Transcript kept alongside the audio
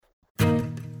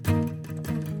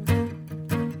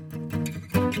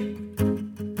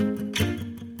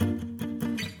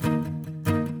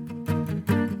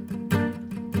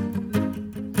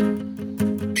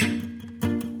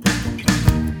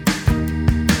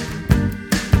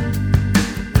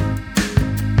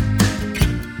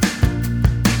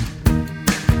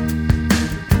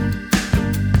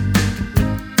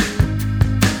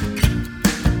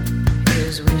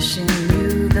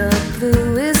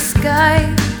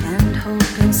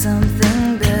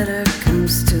something better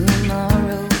comes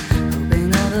tomorrow.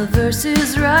 Hoping all the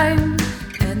verses rhyme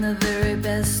and the very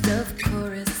best of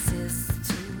choruses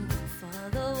to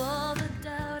follow all the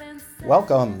doubt and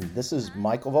Welcome, this is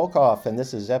Michael Volkov, and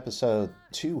this is episode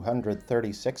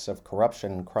 236 of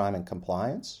Corruption, Crime, and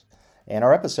Compliance. And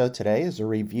our episode today is a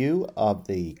review of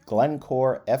the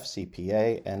Glencore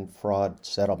FCPA and fraud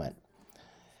settlement.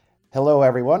 Hello,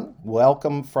 everyone.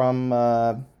 Welcome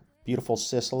from beautiful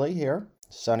Sicily here,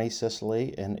 sunny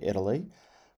Sicily in Italy.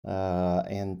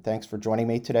 And thanks for joining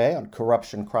me today on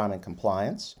Corruption, Crime, and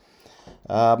Compliance.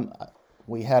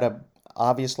 We had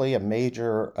obviously a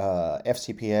major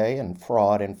FCPA and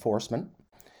fraud enforcement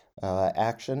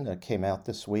action that came out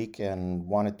this week and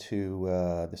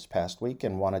this past week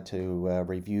and wanted to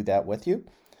review that with you.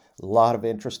 A lot of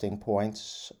interesting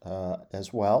points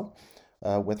as well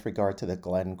with regard to the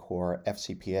Glencore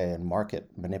FCPA and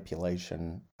market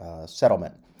manipulation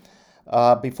settlement.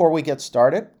 Before we get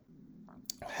started,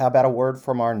 how about a word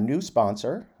from our new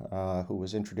sponsor, who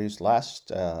was introduced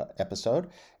last episode,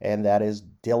 and that is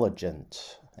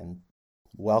Diligent. And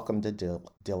welcome to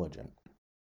Diligent.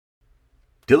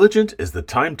 Diligent is the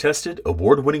time-tested,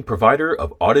 award-winning provider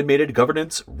of automated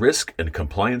governance, risk, and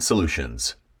compliance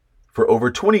solutions. For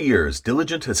over 20 years,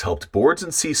 Diligent has helped boards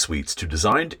and C-suites to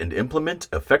design and implement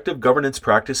effective governance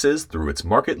practices through its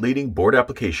market-leading board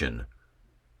application.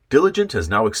 Diligent has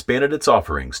now expanded its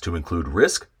offerings to include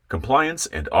risk, compliance,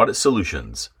 and audit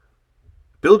solutions.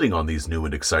 Building on these new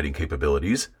and exciting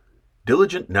capabilities,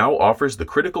 Diligent now offers the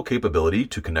critical capability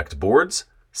to connect boards,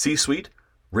 C-suite,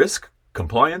 risk,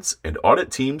 compliance, and audit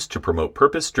teams to promote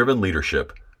purpose-driven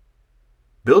leadership.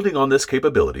 Building on this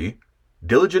capability,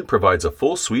 Diligent provides a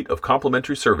full suite of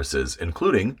complementary services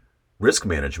including risk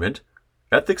management,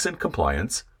 ethics and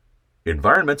compliance,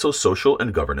 environmental, social,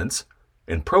 and governance,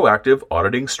 and proactive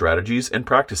auditing strategies and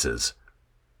practices.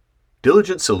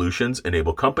 Diligent solutions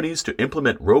enable companies to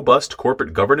implement robust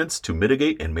corporate governance to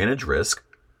mitigate and manage risk,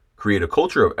 create a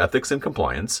culture of ethics and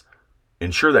compliance,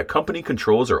 ensure that company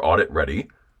controls are audit-ready,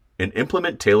 and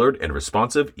implement tailored and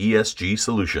responsive ESG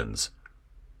solutions.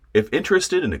 If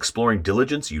interested in exploring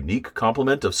Diligent's unique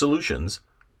complement of solutions,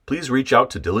 please reach out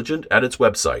to Diligent at its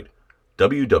website,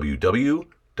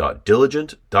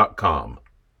 www.diligent.com.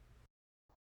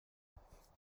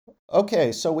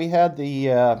 Okay, so we had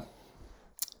the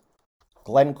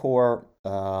Glencore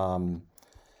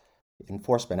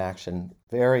enforcement action.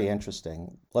 Very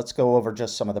interesting. Let's go over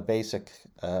just some of the basic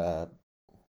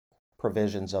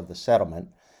provisions of the settlement.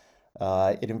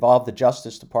 It involved the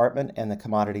Justice Department and the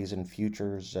Commodities and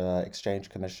Futures Exchange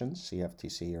Commission,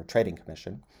 CFTC, or Trading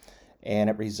Commission, and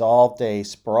it resolved a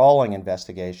sprawling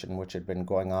investigation which had been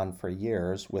going on for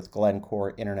years with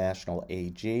Glencore International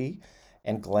AG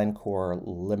and Glencore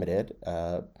Limited,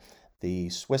 the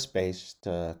Swiss-based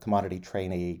commodity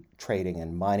trading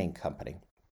and mining company.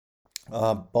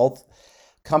 Both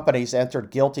companies entered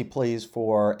guilty pleas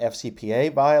for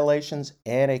FCPA violations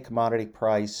and a commodity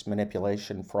price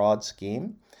manipulation fraud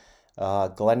scheme.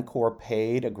 Glencore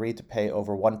agreed to pay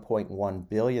over $1.1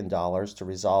 billion to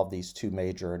resolve these two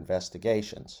major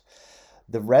investigations.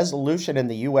 The resolution in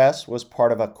the U.S. was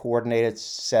part of a coordinated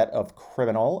set of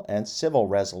criminal and civil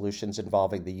resolutions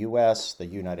involving the U.S., the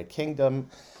United Kingdom,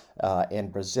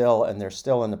 and Brazil, and they're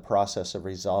still in the process of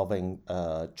resolving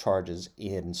charges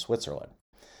in Switzerland.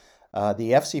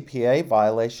 The FCPA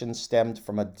violation stemmed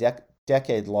from a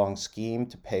decade-long scheme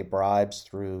to pay bribes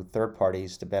through third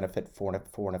parties to benefit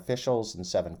foreign officials in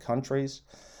 7 countries.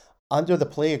 Under the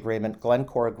plea agreement,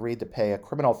 Glencore agreed to pay a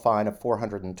criminal fine of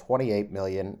 $428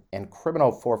 million and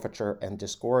criminal forfeiture and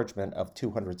disgorgement of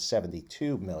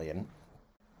 $272 million.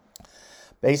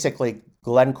 Basically,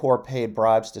 Glencore paid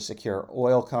bribes to secure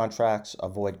oil contracts,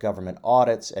 avoid government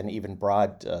audits, and even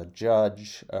bribed a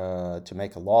judge to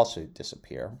make a lawsuit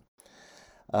disappear.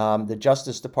 The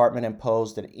Justice Department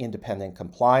imposed an independent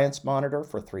compliance monitor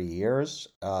for 3 years.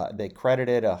 They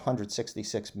credited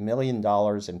 $166 million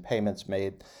in payments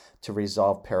made to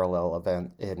resolve parallel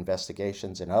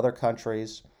investigations in other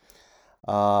countries.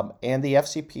 And the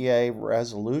FCPA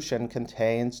resolution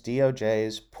contains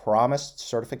DOJ's promised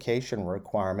certification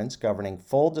requirements governing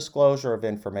full disclosure of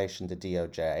information to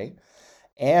DOJ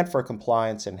and for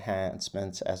compliance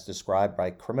enhancements as described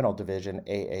by Criminal Division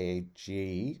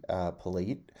AAG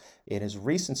Polite in his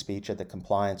recent speech at the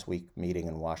Compliance Week meeting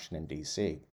in Washington,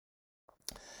 D.C.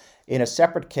 In a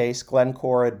separate case,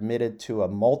 Glencore admitted to a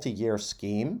multi-year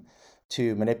scheme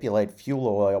to manipulate fuel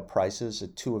oil prices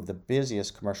at 2 of the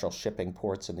busiest commercial shipping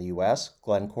ports in the U.S.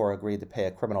 Glencore agreed to pay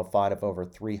a criminal fine of over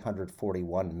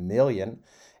 $341 million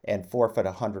and forfeit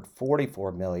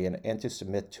 $144 million and to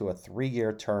submit to a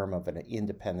 3-year term of an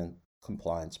independent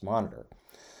compliance monitor.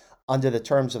 Under the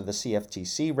terms of the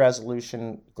CFTC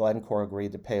resolution, Glencore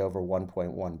agreed to pay over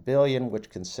 $1.1 billion, which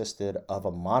consisted of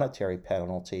a monetary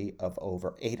penalty of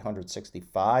over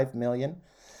 $865 million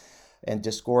and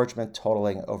disgorgement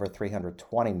totaling over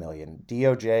 $320 million.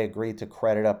 DOJ agreed to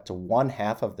credit up to one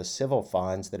half of the civil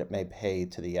fines that it may pay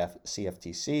to the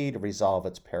CFTC to resolve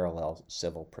its parallel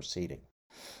civil proceeding.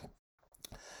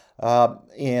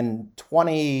 In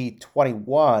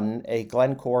 2021, a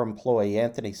Glencore employee,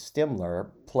 Anthony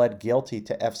Stimler, pled guilty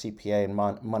to FCPA and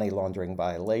money laundering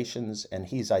violations, and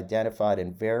he's identified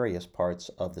in various parts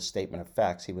of the statement of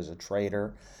facts. He was a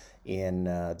trader in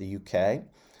the UK,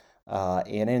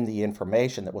 and in the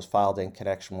information that was filed in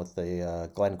connection with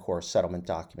the Glencore settlement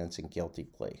documents and guilty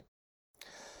plea.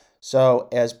 So,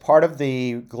 as part of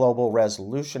the global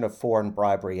resolution of foreign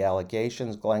bribery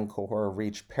allegations, Glencore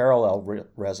reached parallel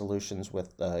resolutions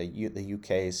with the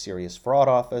UK's Serious Fraud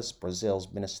Office, Brazil's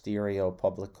Ministério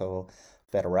Público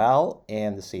Federal,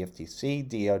 and the CFTC.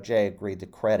 DOJ agreed to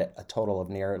credit a total of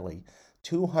nearly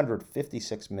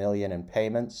 $256 million in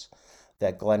payments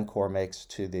that Glencore makes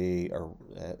to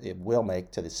it will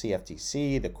make to the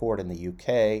CFTC, the court in the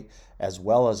UK, as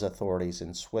well as authorities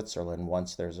in Switzerland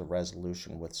once there's a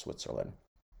resolution with Switzerland.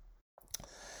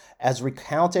 As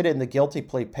recounted in the guilty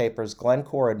plea papers,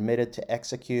 Glencore admitted to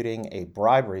executing a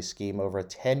bribery scheme over a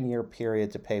 10-year period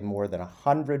to pay more than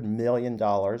 $100 million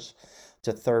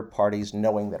to third parties,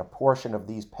 knowing that a portion of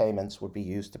these payments would be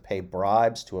used to pay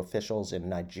bribes to officials in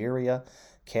Nigeria,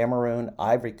 Cameroon,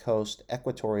 Ivory Coast,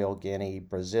 Equatorial Guinea,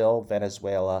 Brazil,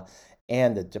 Venezuela,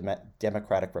 and the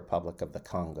Democratic Republic of the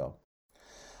Congo.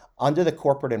 Under the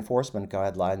corporate enforcement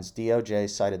guidelines, DOJ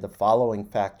cited the following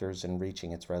factors in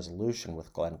reaching its resolution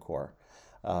with Glencore.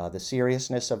 The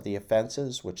seriousness of the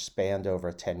offenses, which spanned over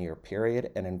a 10-year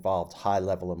period and involved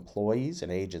high-level employees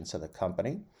and agents of the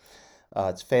company.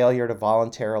 Its failure to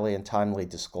voluntarily and timely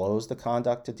disclose the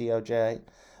conduct to DOJ.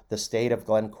 The state of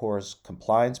Glencore's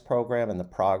compliance program and the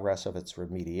progress of its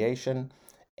remediation,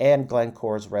 and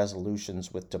Glencore's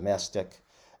resolutions with domestic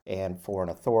and foreign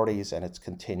authorities and its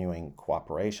continuing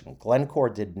cooperation. Glencore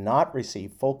did not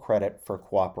receive full credit for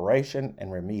cooperation and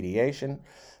remediation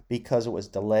because it was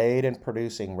delayed in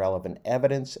producing relevant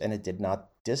evidence and it did not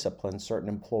discipline certain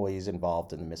employees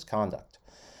involved in the misconduct.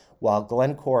 While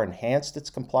Glencore enhanced its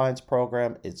compliance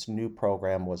program, its new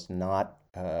program was not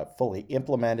fully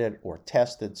implemented or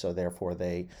tested, so therefore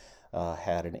they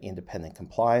had an independent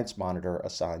compliance monitor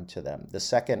assigned to them. The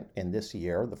second in this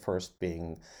year, the first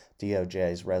being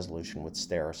DOJ's resolution with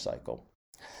Stericycle.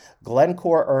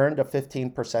 Glencore earned a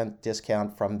 15%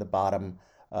 discount from the bottom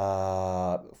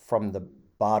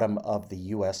of the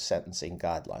U.S. sentencing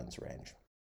guidelines range.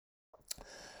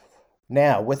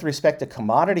 Now, with respect to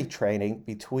commodity trading,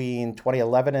 between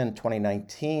 2011 and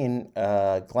 2019,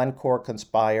 Glencore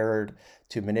conspired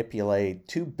to manipulate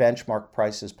two benchmark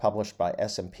prices published by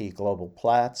S&P Global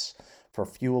Platts for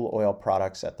fuel oil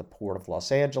products at the Port of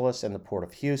Los Angeles and the Port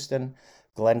of Houston.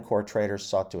 Glencore traders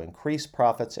sought to increase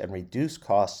profits and reduce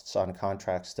costs on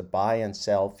contracts to buy and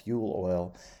sell fuel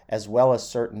oil, as well as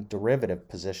certain derivative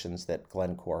positions that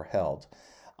Glencore held.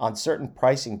 On certain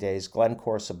pricing days,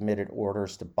 Glencore submitted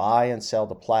orders to buy and sell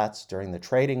to Platts during the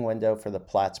trading window for the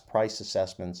Platts price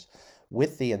assessments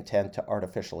with the intent to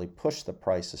artificially push the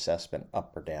price assessment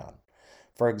up or down.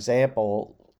 For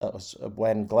example,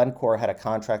 when Glencore had a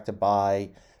contract to buy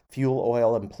fuel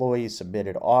oil, employees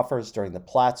submitted offers during the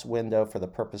Platts window for the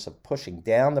purpose of pushing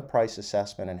down the price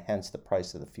assessment and hence the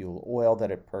price of the fuel oil that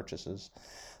it purchases.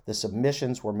 The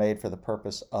submissions were made for the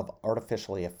purpose of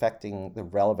artificially affecting the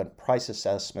relevant price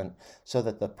assessment so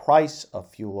that the price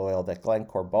of fuel oil that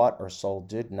Glencore bought or sold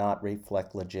did not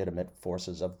reflect legitimate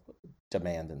forces of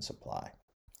demand and supply.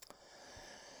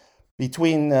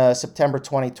 Between September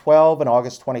 2012 and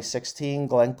August 2016,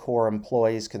 Glencore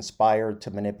employees conspired to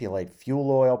manipulate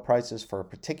fuel oil prices for a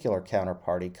particular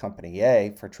counterparty, Company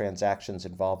A, for transactions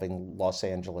involving Los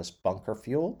Angeles bunker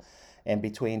fuel. And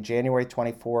between January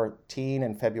 2014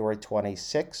 and February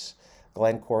 26,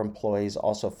 Glencore employees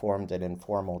also formed an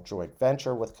informal joint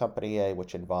venture with Company A,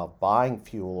 which involved buying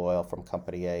fuel oil from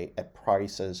Company A at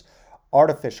prices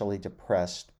artificially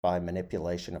depressed by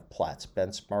manipulation of Platts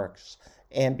benchmarks.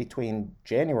 And between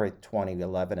January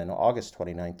 2011 and August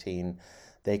 2019,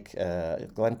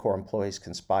 Glencore employees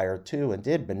conspired to and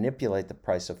did manipulate the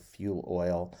price of fuel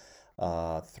oil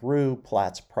through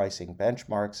Platts pricing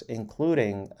benchmarks,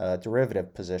 including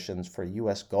derivative positions for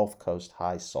U.S. Gulf Coast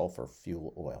high sulfur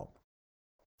fuel oil.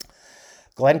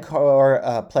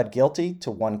 Glencore pled guilty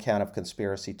to one count of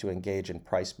conspiracy to engage in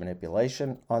price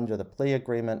manipulation. Under the plea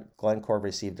agreement, Glencore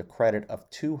received a credit of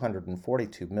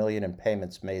 $242 million in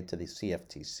payments made to the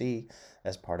CFTC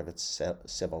as part of its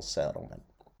civil settlement.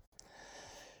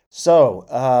 So,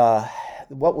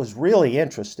 what was really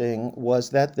interesting was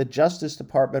that the Justice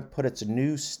Department put its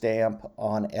new stamp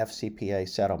on FCPA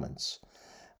settlements.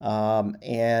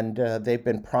 They've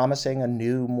been promising a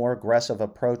new, more aggressive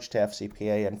approach to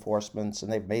FCPA enforcements,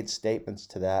 and they've made statements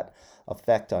to that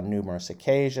effect on numerous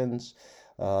occasions.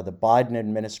 The Biden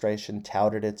administration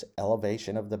touted its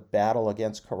elevation of the battle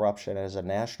against corruption as a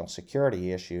national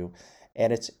security issue,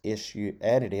 and it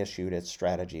issued its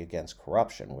strategy against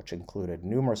corruption, which included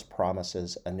numerous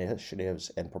promises,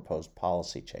 initiatives, and proposed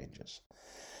policy changes.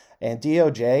 And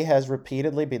DOJ has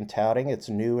repeatedly been touting its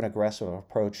new and aggressive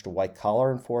approach to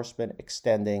white-collar enforcement,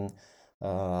 extending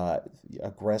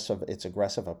its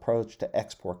aggressive approach to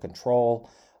export control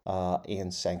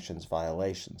and sanctions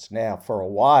violations. Now, for a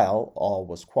while, all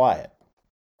was quiet.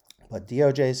 But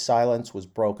DOJ's silence was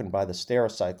broken by the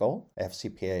Stericycle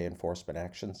FCPA enforcement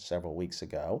action several weeks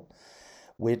ago,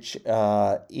 which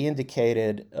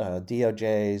indicated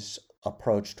DOJ's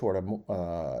approach toward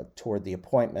the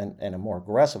appointment and a more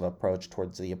aggressive approach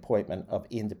towards the appointment of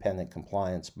independent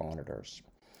compliance monitors.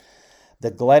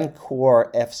 The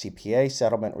Glencore FCPA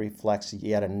settlement reflects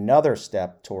yet another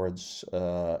step towards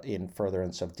in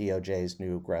furtherance of DOJ's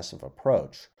new aggressive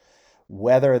approach.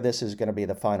 Whether this is going to be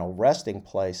the final resting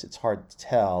place, it's hard to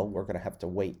tell. We're going to have to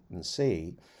wait and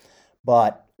see.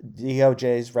 But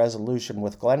DOJ's resolution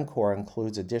with Glencore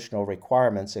includes additional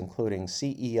requirements, including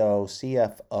CEO,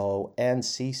 CFO, and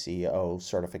CCO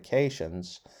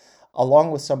certifications,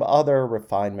 along with some other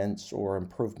refinements or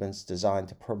improvements designed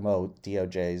to promote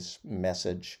DOJ's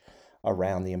message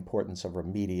around the importance of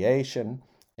remediation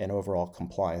and overall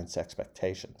compliance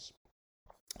expectations.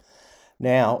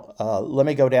 Now, let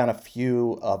me go down a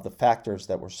few of the factors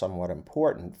that were somewhat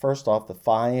important. First off, the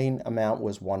fine amount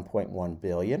was $1.1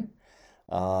 billion.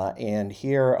 And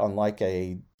here, unlike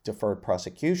a deferred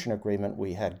prosecution agreement,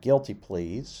 we had guilty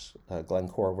pleas.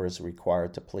 Glencore was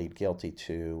required to plead guilty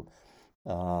to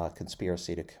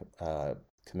conspiracy to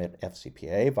commit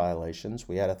FCPA violations.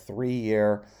 We had a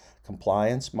 3-year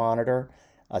compliance monitor,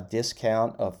 a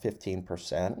discount of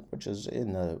 15%, which is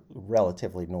in the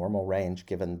relatively normal range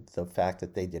given the fact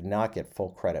that they did not get full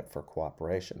credit for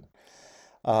cooperation.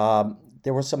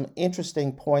 There were some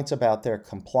interesting points about their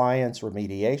compliance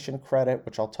remediation credit,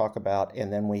 which I'll talk about,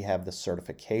 and then we have the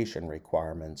certification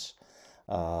requirements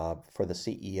for the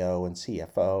CEO and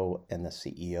CFO and the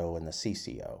CEO and the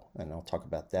CCO, and I'll talk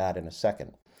about that in a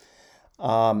second.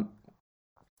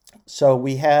 So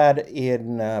we had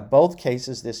in both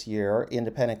cases this year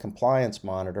independent compliance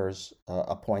monitors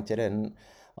appointed, and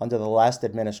under the last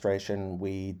administration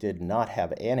we did not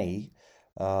have any,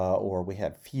 or we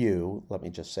had few, let me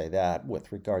just say that.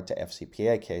 With regard to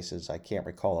FCPA cases, I can't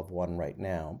recall of one right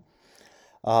now.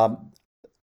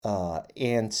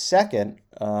 And second,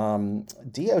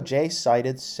 DOJ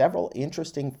cited several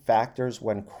interesting factors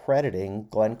when crediting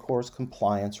Glencore's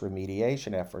compliance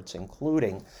remediation efforts,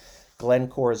 including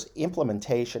Glencore's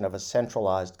implementation of a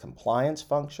centralized compliance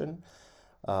function,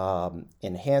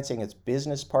 enhancing its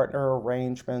business partner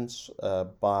arrangements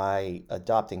by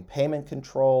adopting payment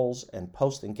controls and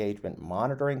post-engagement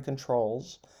monitoring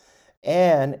controls,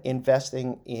 and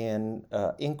investing in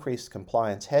increased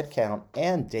compliance headcount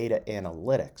and data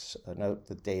analytics. Note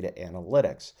the data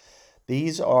analytics.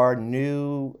 These are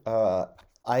new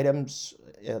items,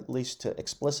 at least to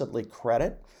explicitly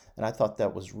credit. And I thought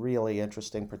that was really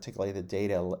interesting, particularly the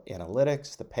data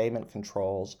analytics, the payment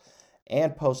controls,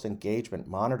 and post-engagement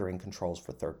monitoring controls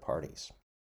for third parties.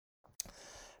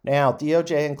 Now,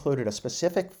 DOJ included a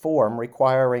specific form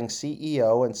requiring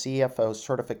CEO and CFO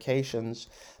certifications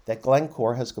that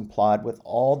Glencore has complied with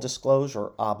all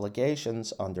disclosure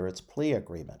obligations under its plea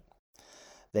agreement.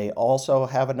 They also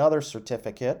have another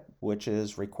certificate, which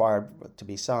is required to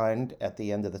be signed at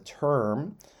the end of the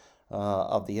term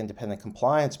of the independent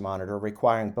compliance monitor,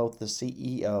 requiring both the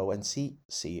CEO and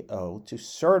CCO to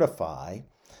certify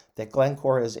that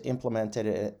Glencore has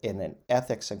implemented in an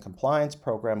ethics and compliance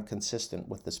program consistent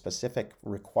with the specific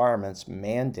requirements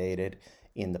mandated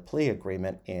in the plea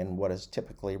agreement in what is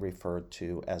typically referred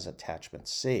to as Attachment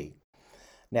C.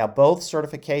 Now, both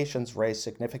certifications raise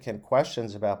significant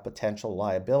questions about potential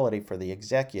liability for the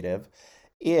executive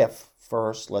if,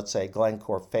 first, let's say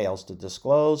Glencore fails to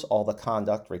disclose all the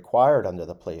conduct required under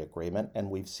the plea agreement,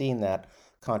 and we've seen that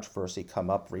controversy come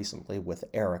up recently with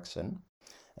Ericsson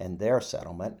and their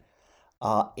settlement,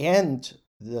 and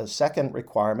The second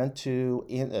requirement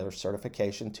or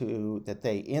certification that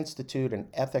they institute an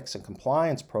ethics and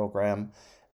compliance program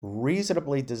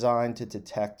reasonably designed to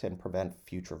detect and prevent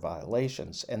future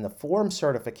violations. And the form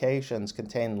certifications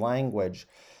contain language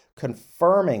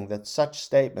confirming that such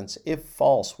statements, if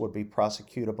false, would be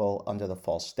prosecutable under the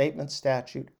False Statement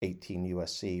Statute, 18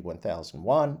 U.S.C.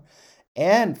 1001,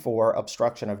 and for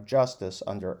obstruction of justice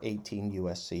under 18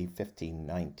 U.S.C.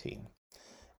 1519.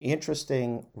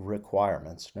 Interesting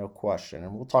requirements, no question.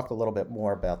 And we'll talk a little bit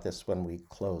more about this when we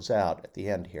close out at the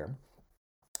end here.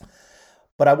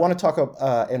 But I want to talk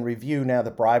and review now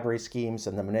the bribery schemes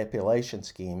and the manipulation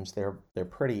schemes. They're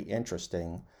pretty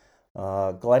interesting.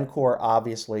 Glencore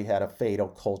obviously had a fatal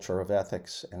culture of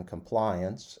ethics and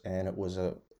compliance, and it was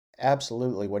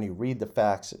absolutely, when you read the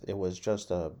facts, it was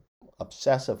just a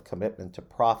obsessive commitment to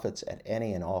profits at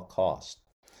any and all cost.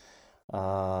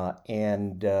 The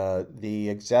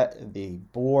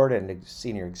board and the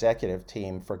senior executive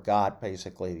team forgot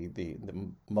basically the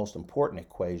most important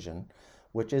equation,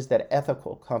 which is that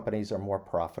ethical companies are more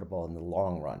profitable in the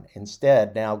long run.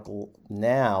 Instead,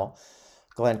 now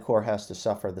Glencore has to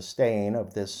suffer the stain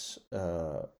of this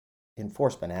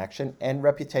enforcement action and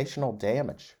reputational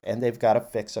damage, and they've got to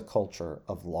fix a culture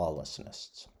of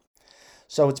lawlessness.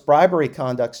 So its bribery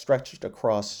conduct stretched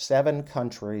across 7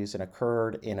 countries and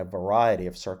occurred in a variety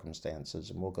of circumstances,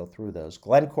 and we'll go through those.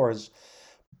 Glencore's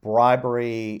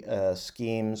bribery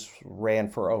schemes ran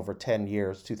for over 10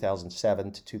 years,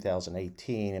 2007 to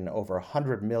 2018, and over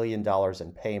 $100 million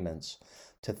in payments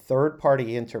to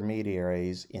third-party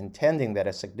intermediaries, intending that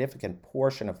a significant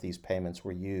portion of these payments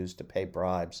were used to pay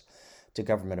bribes to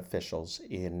government officials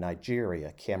in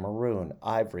Nigeria, Cameroon,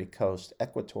 Ivory Coast,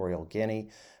 Equatorial Guinea,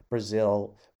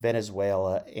 Brazil,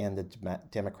 Venezuela, and the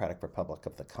Democratic Republic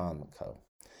of the Congo.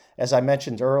 As I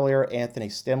mentioned earlier, Anthony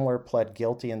Stimler pled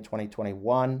guilty in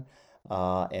 2021,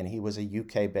 and he was a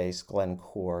UK-based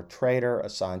Glencore trader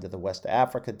assigned to the West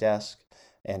Africa desk,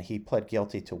 and he pled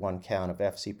guilty to 1 count of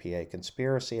FCPA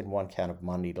conspiracy and 1 count of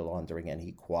money laundering, and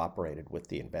he cooperated with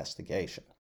the investigation.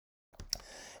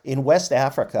 In West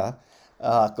Africa,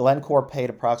 Glencore paid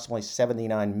approximately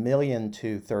 $79 million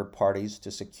to third parties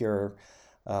to secure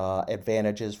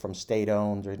advantages from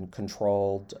state-owned and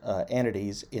controlled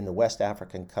entities in the West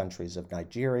African countries of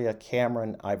Nigeria,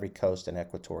 Cameroon, Ivory Coast, and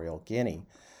Equatorial Guinea.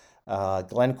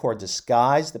 Glencore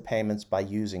disguised the payments by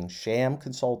using sham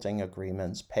consulting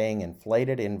agreements, paying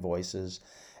inflated invoices,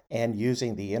 and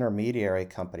using the intermediary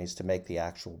companies to make the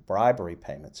actual bribery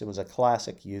payments. It was a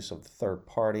classic use of third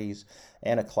parties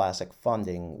and a classic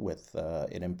funding with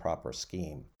an improper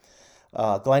scheme.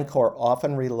 Glencore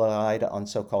often relied on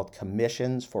so-called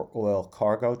commissions for oil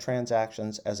cargo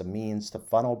transactions as a means to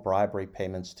funnel bribery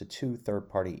payments to 2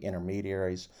 third-party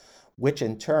intermediaries, which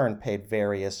in turn paid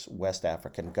various West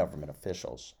African government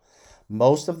officials.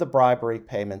 Most of the bribery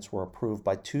payments were approved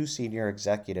by 2 senior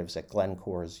executives at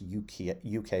Glencore's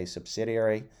UK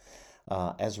subsidiary.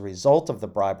 As a result of the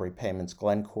bribery payments,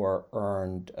 Glencore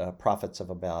earned profits of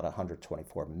about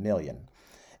 $124 million.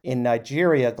 In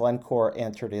Nigeria, Glencore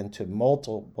entered into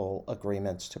multiple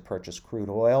agreements to purchase crude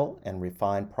oil and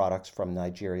refined products from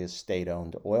Nigeria's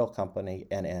state-owned oil company,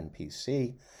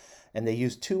 NNPC, and they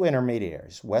used 2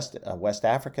 intermediaries, a West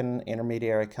African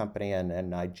intermediary company and a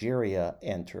Nigeria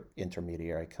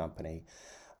intermediary company,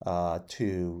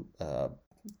 to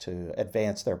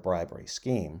advance their bribery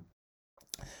scheme.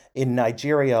 In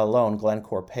Nigeria alone,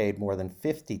 Glencore paid more than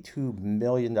 $52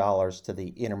 million to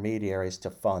the intermediaries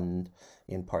to fund,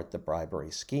 in part, the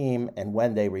bribery scheme. And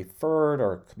when they referred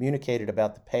or communicated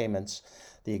about the payments,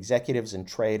 the executives and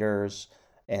traders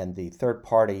and the third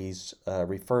parties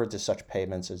referred to such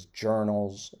payments as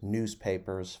journals,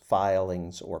 newspapers,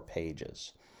 filings, or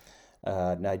pages.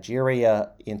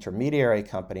 Nigeria Intermediary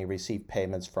Company received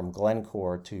payments from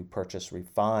Glencore to purchase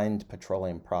refined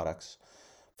petroleum products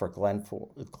for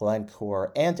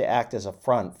Glencore and to act as a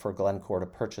front for Glencore to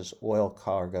purchase oil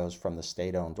cargoes from the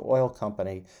state-owned oil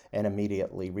company and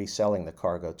immediately reselling the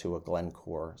cargo to a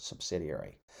Glencore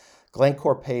subsidiary.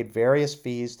 Glencore paid various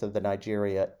fees to the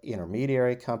Nigeria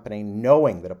Intermediary Company,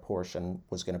 knowing that a portion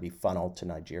was going to be funneled to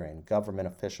Nigerian government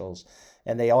officials,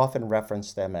 and they often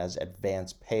referenced them as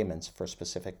advance payments for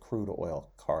specific crude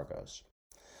oil cargoes.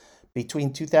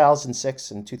 Between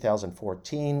 2006 and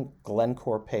 2014,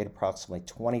 Glencore paid approximately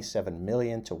 $27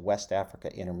 million to West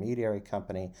Africa Intermediary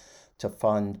Company to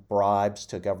fund bribes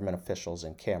to government officials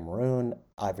in Cameroon,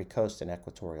 Ivory Coast, and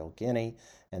Equatorial Guinea,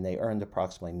 and they earned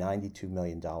approximately $92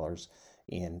 million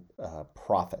in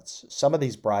profits. Some of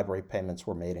these bribery payments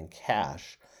were made in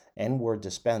cash and were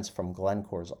dispensed from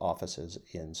Glencore's offices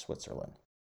in Switzerland.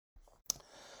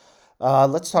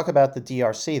 Let's talk about the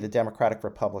DRC, the Democratic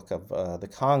Republic of the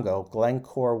Congo.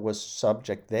 Glencore was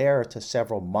subject there to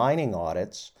several mining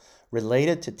audits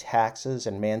related to taxes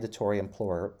and mandatory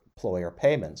employer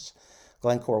payments.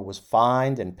 Glencore was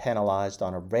fined and penalized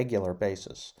on a regular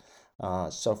basis.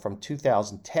 So from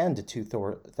 2010 to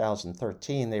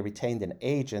 2013, they retained an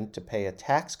agent to pay a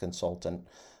tax consultant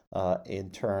in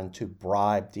turn to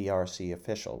bribe DRC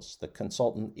officials. The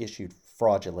consultant issued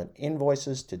fraudulent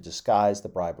invoices to disguise the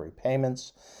bribery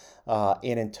payments.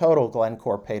 And in total,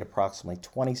 Glencore paid approximately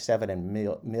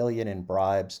 $27 million in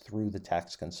bribes through the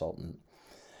tax consultant.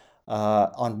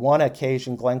 On one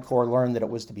occasion, Glencore learned that it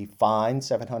was to be fined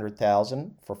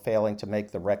 $700,000 for failing to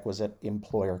make the requisite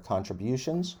employer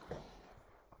contributions.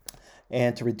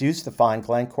 And to reduce the fine,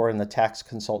 Glencore and the tax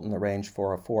consultant arranged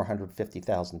for a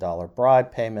 $450,000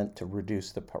 bribe payment to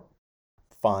reduce the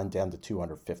fine down to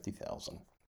 $250,000.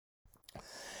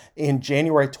 In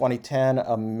January 2010,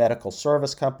 a medical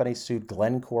service company sued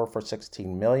Glencore for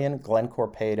 $16 million. Glencore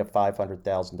paid a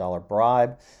 $500,000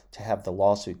 bribe to have the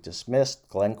lawsuit dismissed.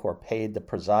 Glencore paid the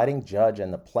presiding judge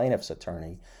and the plaintiff's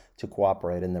attorney to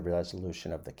cooperate in the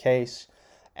resolution of the case.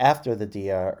 After the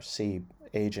DRC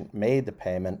agent made the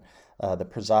payment, the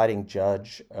presiding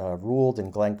judge ruled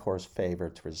in Glencore's favor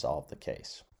to resolve the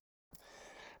case.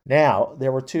 Now,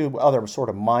 there were two other sort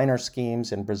of minor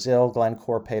schemes. In Brazil,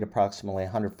 Glencore paid approximately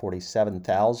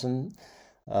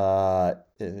 $147,000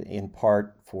 in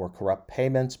part for corrupt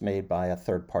payments made by a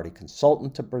third-party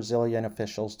consultant to Brazilian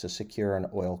officials to secure an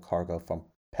oil cargo from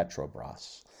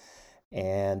Petrobras.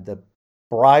 And the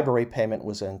bribery payment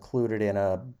was included in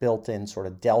a built-in sort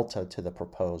of delta to the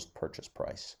proposed purchase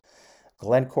price.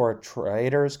 Glencore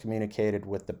traders communicated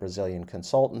with the Brazilian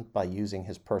consultant by using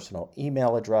his personal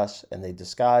email address, and they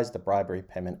disguised the bribery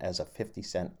payment as a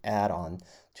 50-cent add-on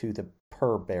to the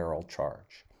per-barrel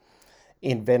charge.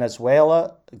 In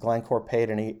Venezuela, Glencore paid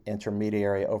an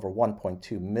intermediary over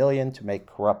 $1.2 million to make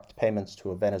corrupt payments to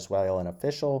a Venezuelan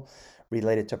official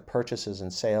related to purchases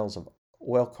and sales of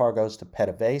oil cargoes to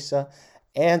PDVSA,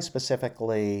 and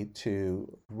specifically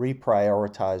to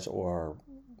reprioritize or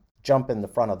jump in the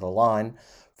front of the line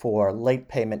for late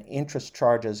payment interest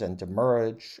charges and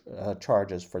demurrage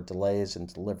charges for delays in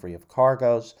delivery of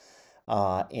cargoes,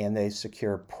 and they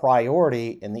secure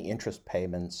priority in the interest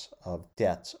payments of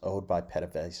debts owed by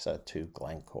PDVSA to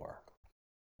Glencore.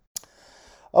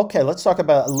 Okay, let's talk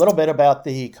about a little bit about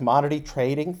the commodity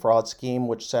trading fraud scheme,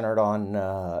 which centered on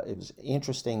it was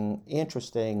an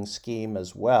interesting scheme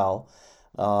as well.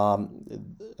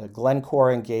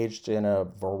 Glencore engaged in a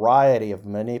variety of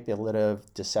manipulative,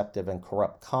 deceptive, and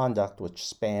corrupt conduct which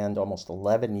spanned almost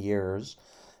 11 years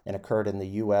and occurred in the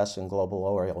U.S. and global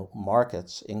oil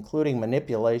markets, including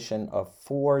manipulation of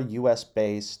 4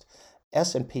 U.S.-based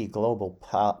S&P Global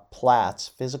Platts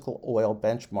physical oil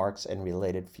benchmarks and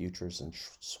related futures and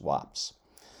swaps.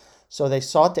 So they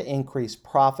sought to increase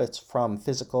profits from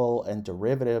physical and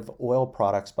derivative oil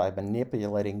products by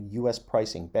manipulating U.S.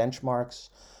 pricing benchmarks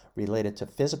related to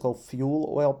physical fuel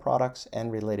oil products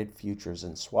and related futures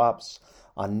and swaps.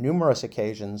 On numerous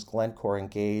occasions, Glencore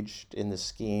engaged in the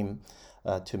scheme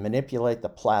to manipulate the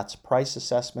Platts price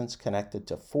assessments connected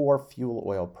to 4 fuel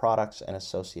oil products and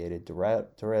associated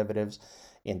derivatives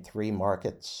in 3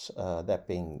 markets, that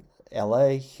being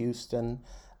LA, Houston,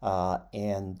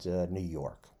 and New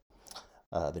York.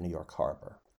 The New York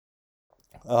Harbor.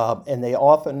 And they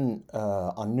often,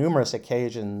 on numerous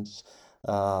occasions,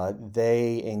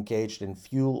 they engaged in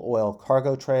fuel oil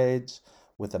cargo trades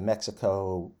with a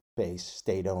Mexico-based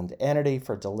state-owned entity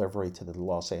for delivery to the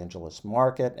Los Angeles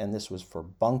market, and this was for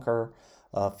bunker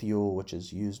fuel, which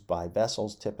is used by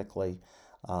vessels typically,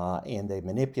 and they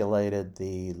manipulated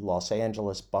the Los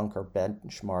Angeles bunker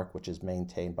benchmark, which is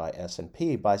maintained by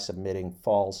S&P, by submitting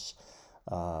false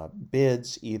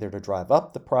bids either to drive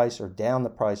up the price or down the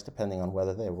price depending on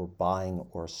whether they were buying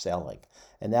or selling.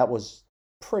 And that was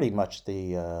pretty much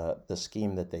the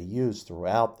scheme that they used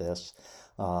throughout this.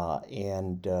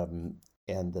 And the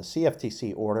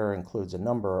CFTC order includes a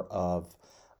number of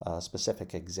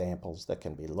specific examples that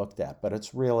can be looked at. But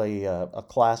it's really a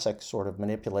classic sort of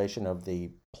manipulation of the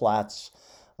Platts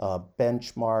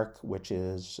benchmark, which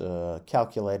is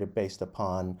calculated based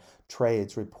upon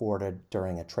trades reported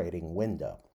during a trading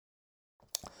window.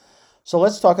 So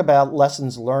let's talk about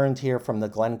lessons learned here from the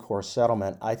Glencore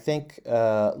settlement. I think,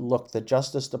 look, the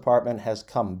Justice Department has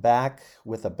come back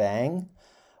with a bang,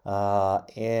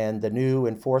 and the new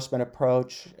enforcement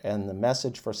approach and the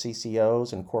message for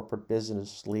CCOs and corporate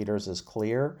business leaders is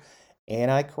clear.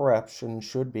 Anti-corruption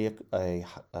should be a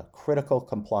critical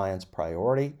compliance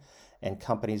priority, and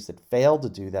companies that fail to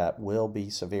do that will be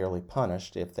severely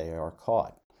punished if they are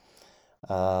caught.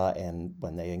 and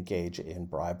when they engage in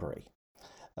bribery.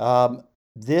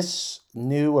 This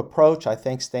new approach, I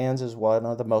think, stands as one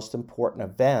of the most important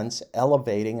events,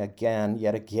 elevating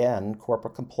yet again,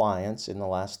 corporate compliance in the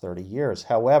last 30 years.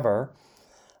 However,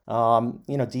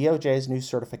 DOJ's new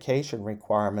certification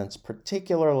requirements,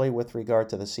 particularly with regard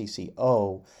to the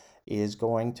CCO, is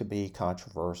going to be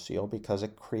controversial because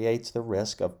it creates the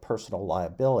risk of personal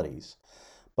liabilities.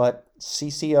 But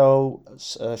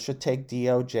CCO should take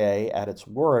DOJ at its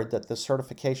word that the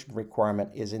certification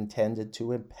requirement is intended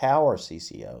to empower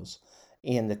CCOs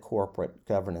in the corporate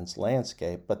governance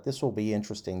landscape, but this will be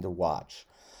interesting to watch.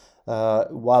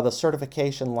 While the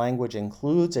certification language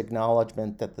includes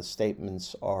acknowledgement that the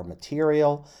statements are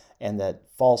material and that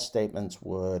false statements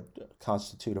would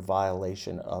constitute a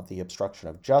violation of the obstruction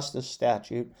of justice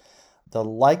statute, the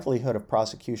likelihood of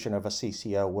prosecution of a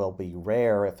CCO will be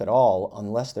rare, if at all,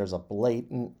 unless there's a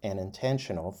blatant and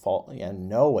intentional and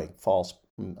knowing false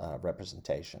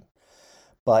representation.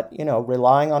 But,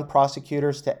 relying on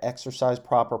prosecutors to exercise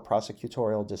proper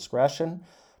prosecutorial discretion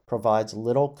provides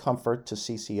little comfort to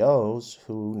CCOs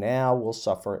who now will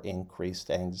suffer increased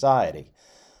anxiety.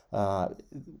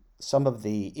 Some of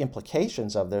the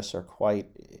implications of this are quite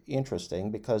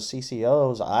interesting because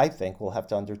CCOs, I think, will have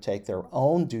to undertake their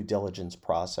own due diligence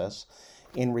process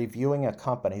in reviewing a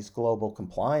company's global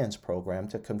compliance program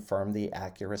to confirm the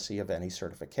accuracy of any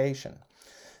certification.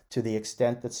 To the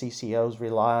extent that CCOs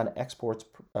rely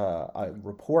on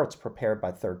reports prepared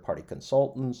by third-party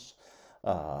consultants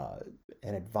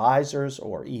and advisors,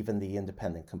 or even the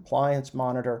independent compliance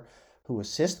monitor, who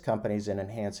assist companies in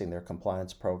enhancing their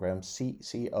compliance programs,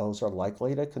 CCOs are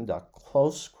likely to conduct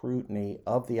close scrutiny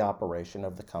of the operation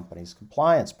of the company's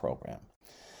compliance program.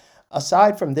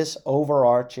 Aside from this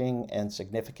overarching and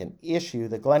significant issue,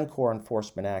 the Glencore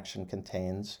enforcement action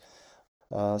contains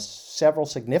several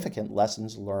significant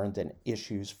lessons learned and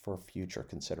issues for future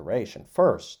consideration.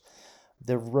 First,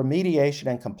 the remediation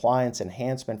and compliance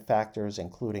enhancement factors,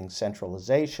 including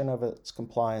centralization of its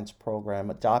compliance program,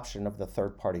 adoption of the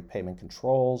third-party payment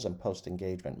controls and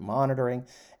post-engagement monitoring,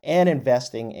 and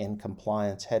investing in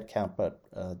compliance headcount,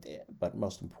 but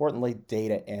most importantly,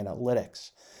 data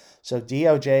analytics. So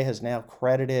DOJ has now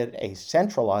credited a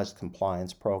centralized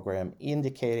compliance program,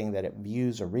 indicating that it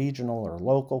views a regional or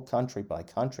local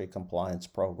country-by-country compliance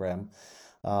program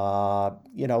a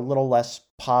little less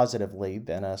positively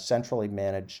than a centrally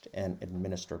managed and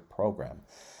administered program.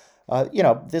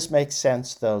 This makes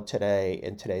sense, though, today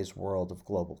in today's world of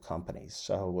global companies.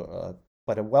 So,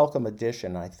 but a welcome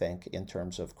addition, I think, in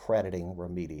terms of crediting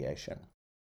remediation.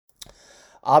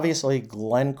 Obviously,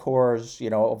 Glencore's,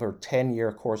 over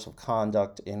 10-year course of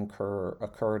conduct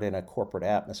occurred in a corporate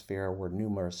atmosphere where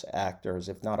numerous actors,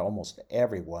 if not almost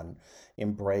everyone,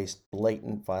 embraced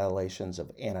blatant violations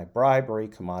of anti-bribery,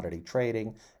 commodity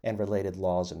trading, and related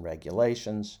laws and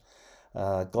regulations.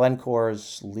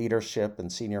 Glencore's leadership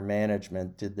and senior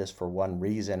management did this for one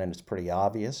reason, and it's pretty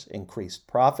obvious: increased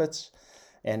profits.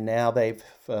 And now they've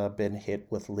been hit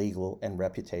with legal and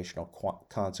reputational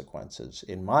consequences.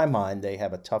 In my mind, they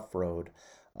have a tough road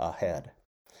ahead.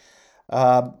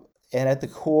 And at the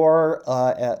core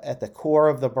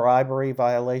of the bribery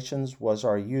violations was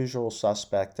our usual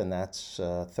suspect, and that's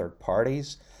third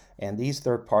parties. And these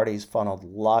third parties funneled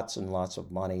lots and lots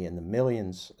of money in the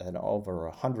millions and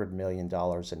over $100 million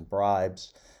in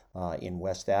bribes in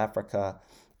West Africa.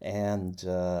 And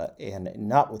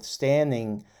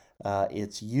notwithstanding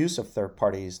its use of third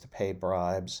parties to pay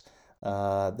bribes,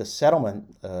 the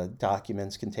settlement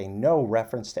documents contain no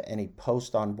reference to any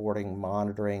post-onboarding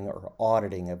monitoring or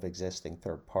auditing of existing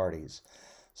third parties.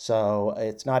 So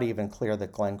it's not even clear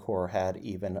that Glencore had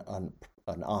even an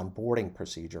onboarding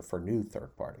procedure for new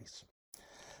third parties.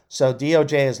 So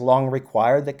DOJ has long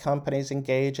required that companies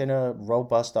engage in a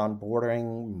robust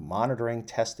onboarding, monitoring,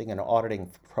 testing, and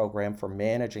auditing program for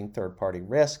managing third-party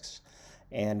risks.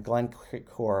 And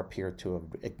Glencore appeared to have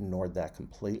ignored that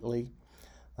completely.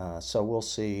 So we'll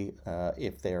see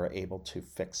if they're able to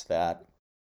fix that.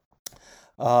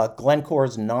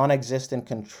 Glencore's non-existent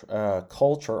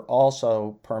culture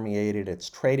also permeated its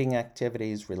trading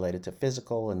activities related to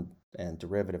physical and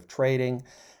derivative trading,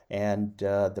 and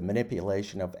the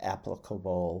manipulation of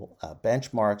applicable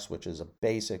benchmarks, which is a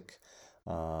basic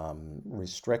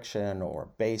restriction or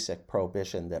basic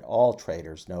prohibition that all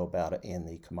traders know about in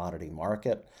the commodity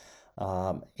market.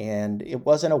 And it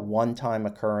wasn't a one-time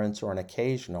occurrence or an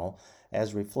occasional.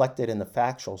 As reflected in the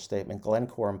factual statement,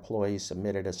 Glencore employees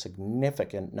submitted a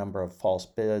significant number of false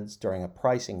bids during a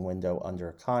pricing window under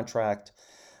a contract.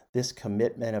 This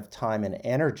commitment of time and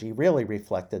energy really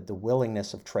reflected the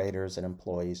willingness of traders and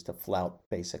employees to flout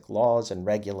basic laws and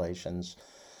regulations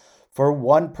for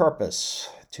one purpose,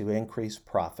 to increase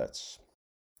profits.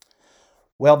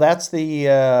 Well, that's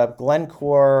the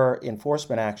Glencore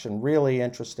enforcement action. Really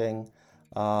interesting.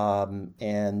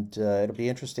 And it'll be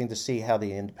interesting to see how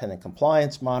the independent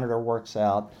compliance monitor works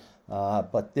out.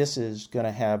 But this is going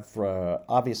to have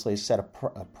obviously set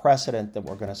a precedent that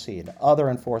we're going to see in other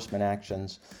enforcement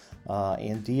actions.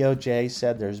 And DOJ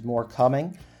said there's more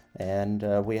coming,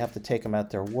 and we have to take them at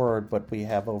their word. But we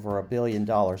have over $1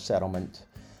 billion settlement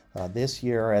this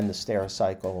year, and the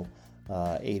Stericycle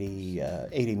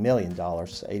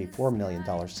 $84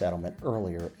 million settlement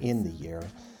earlier in the year.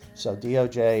 So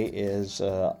DOJ is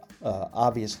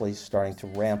obviously starting to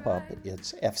ramp up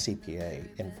its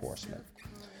FCPA enforcement.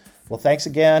 Well, thanks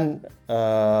again.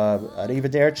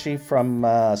 Arrivederci from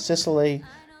Sicily.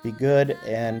 Be good,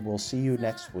 and we'll see you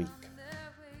next week.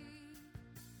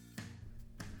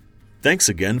 Thanks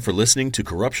again for listening to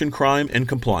Corruption, Crime, and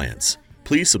Compliance.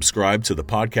 Please subscribe to the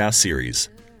podcast series.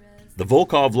 The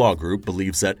Volkov Law Group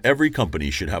believes that every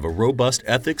company should have a robust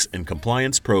ethics and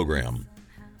compliance program.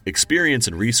 Experience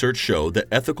and research show that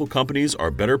ethical companies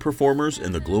are better performers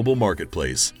in the global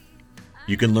marketplace.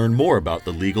 You can learn more about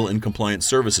the legal and compliance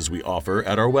services we offer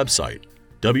at our website,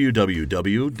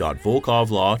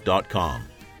 www.volkovlaw.com.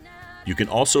 You can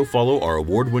also follow our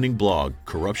award-winning blog,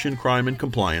 Corruption, Crime, and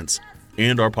Compliance,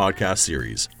 and our podcast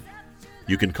series.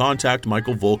 You can contact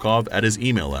Michael Volkov at his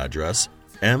email address,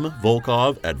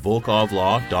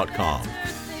 mvolkov@volkovlaw.com.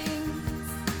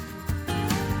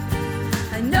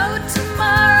 I know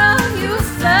tomorrow you'll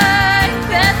find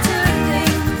better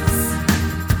things.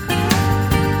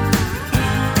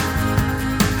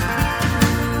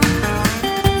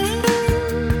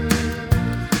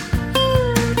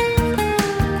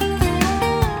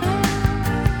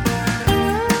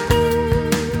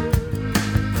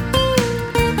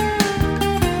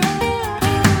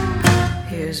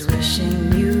 Here's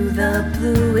wishing you the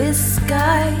bluest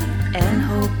sky and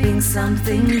hoping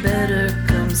something better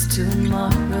comes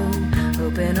tomorrow.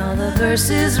 Hoping all the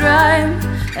verses rhyme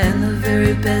and the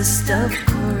very best of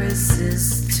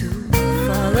choruses too.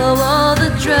 Follow all the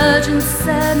drudge and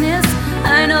sadness.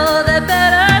 I know that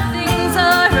better things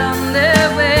are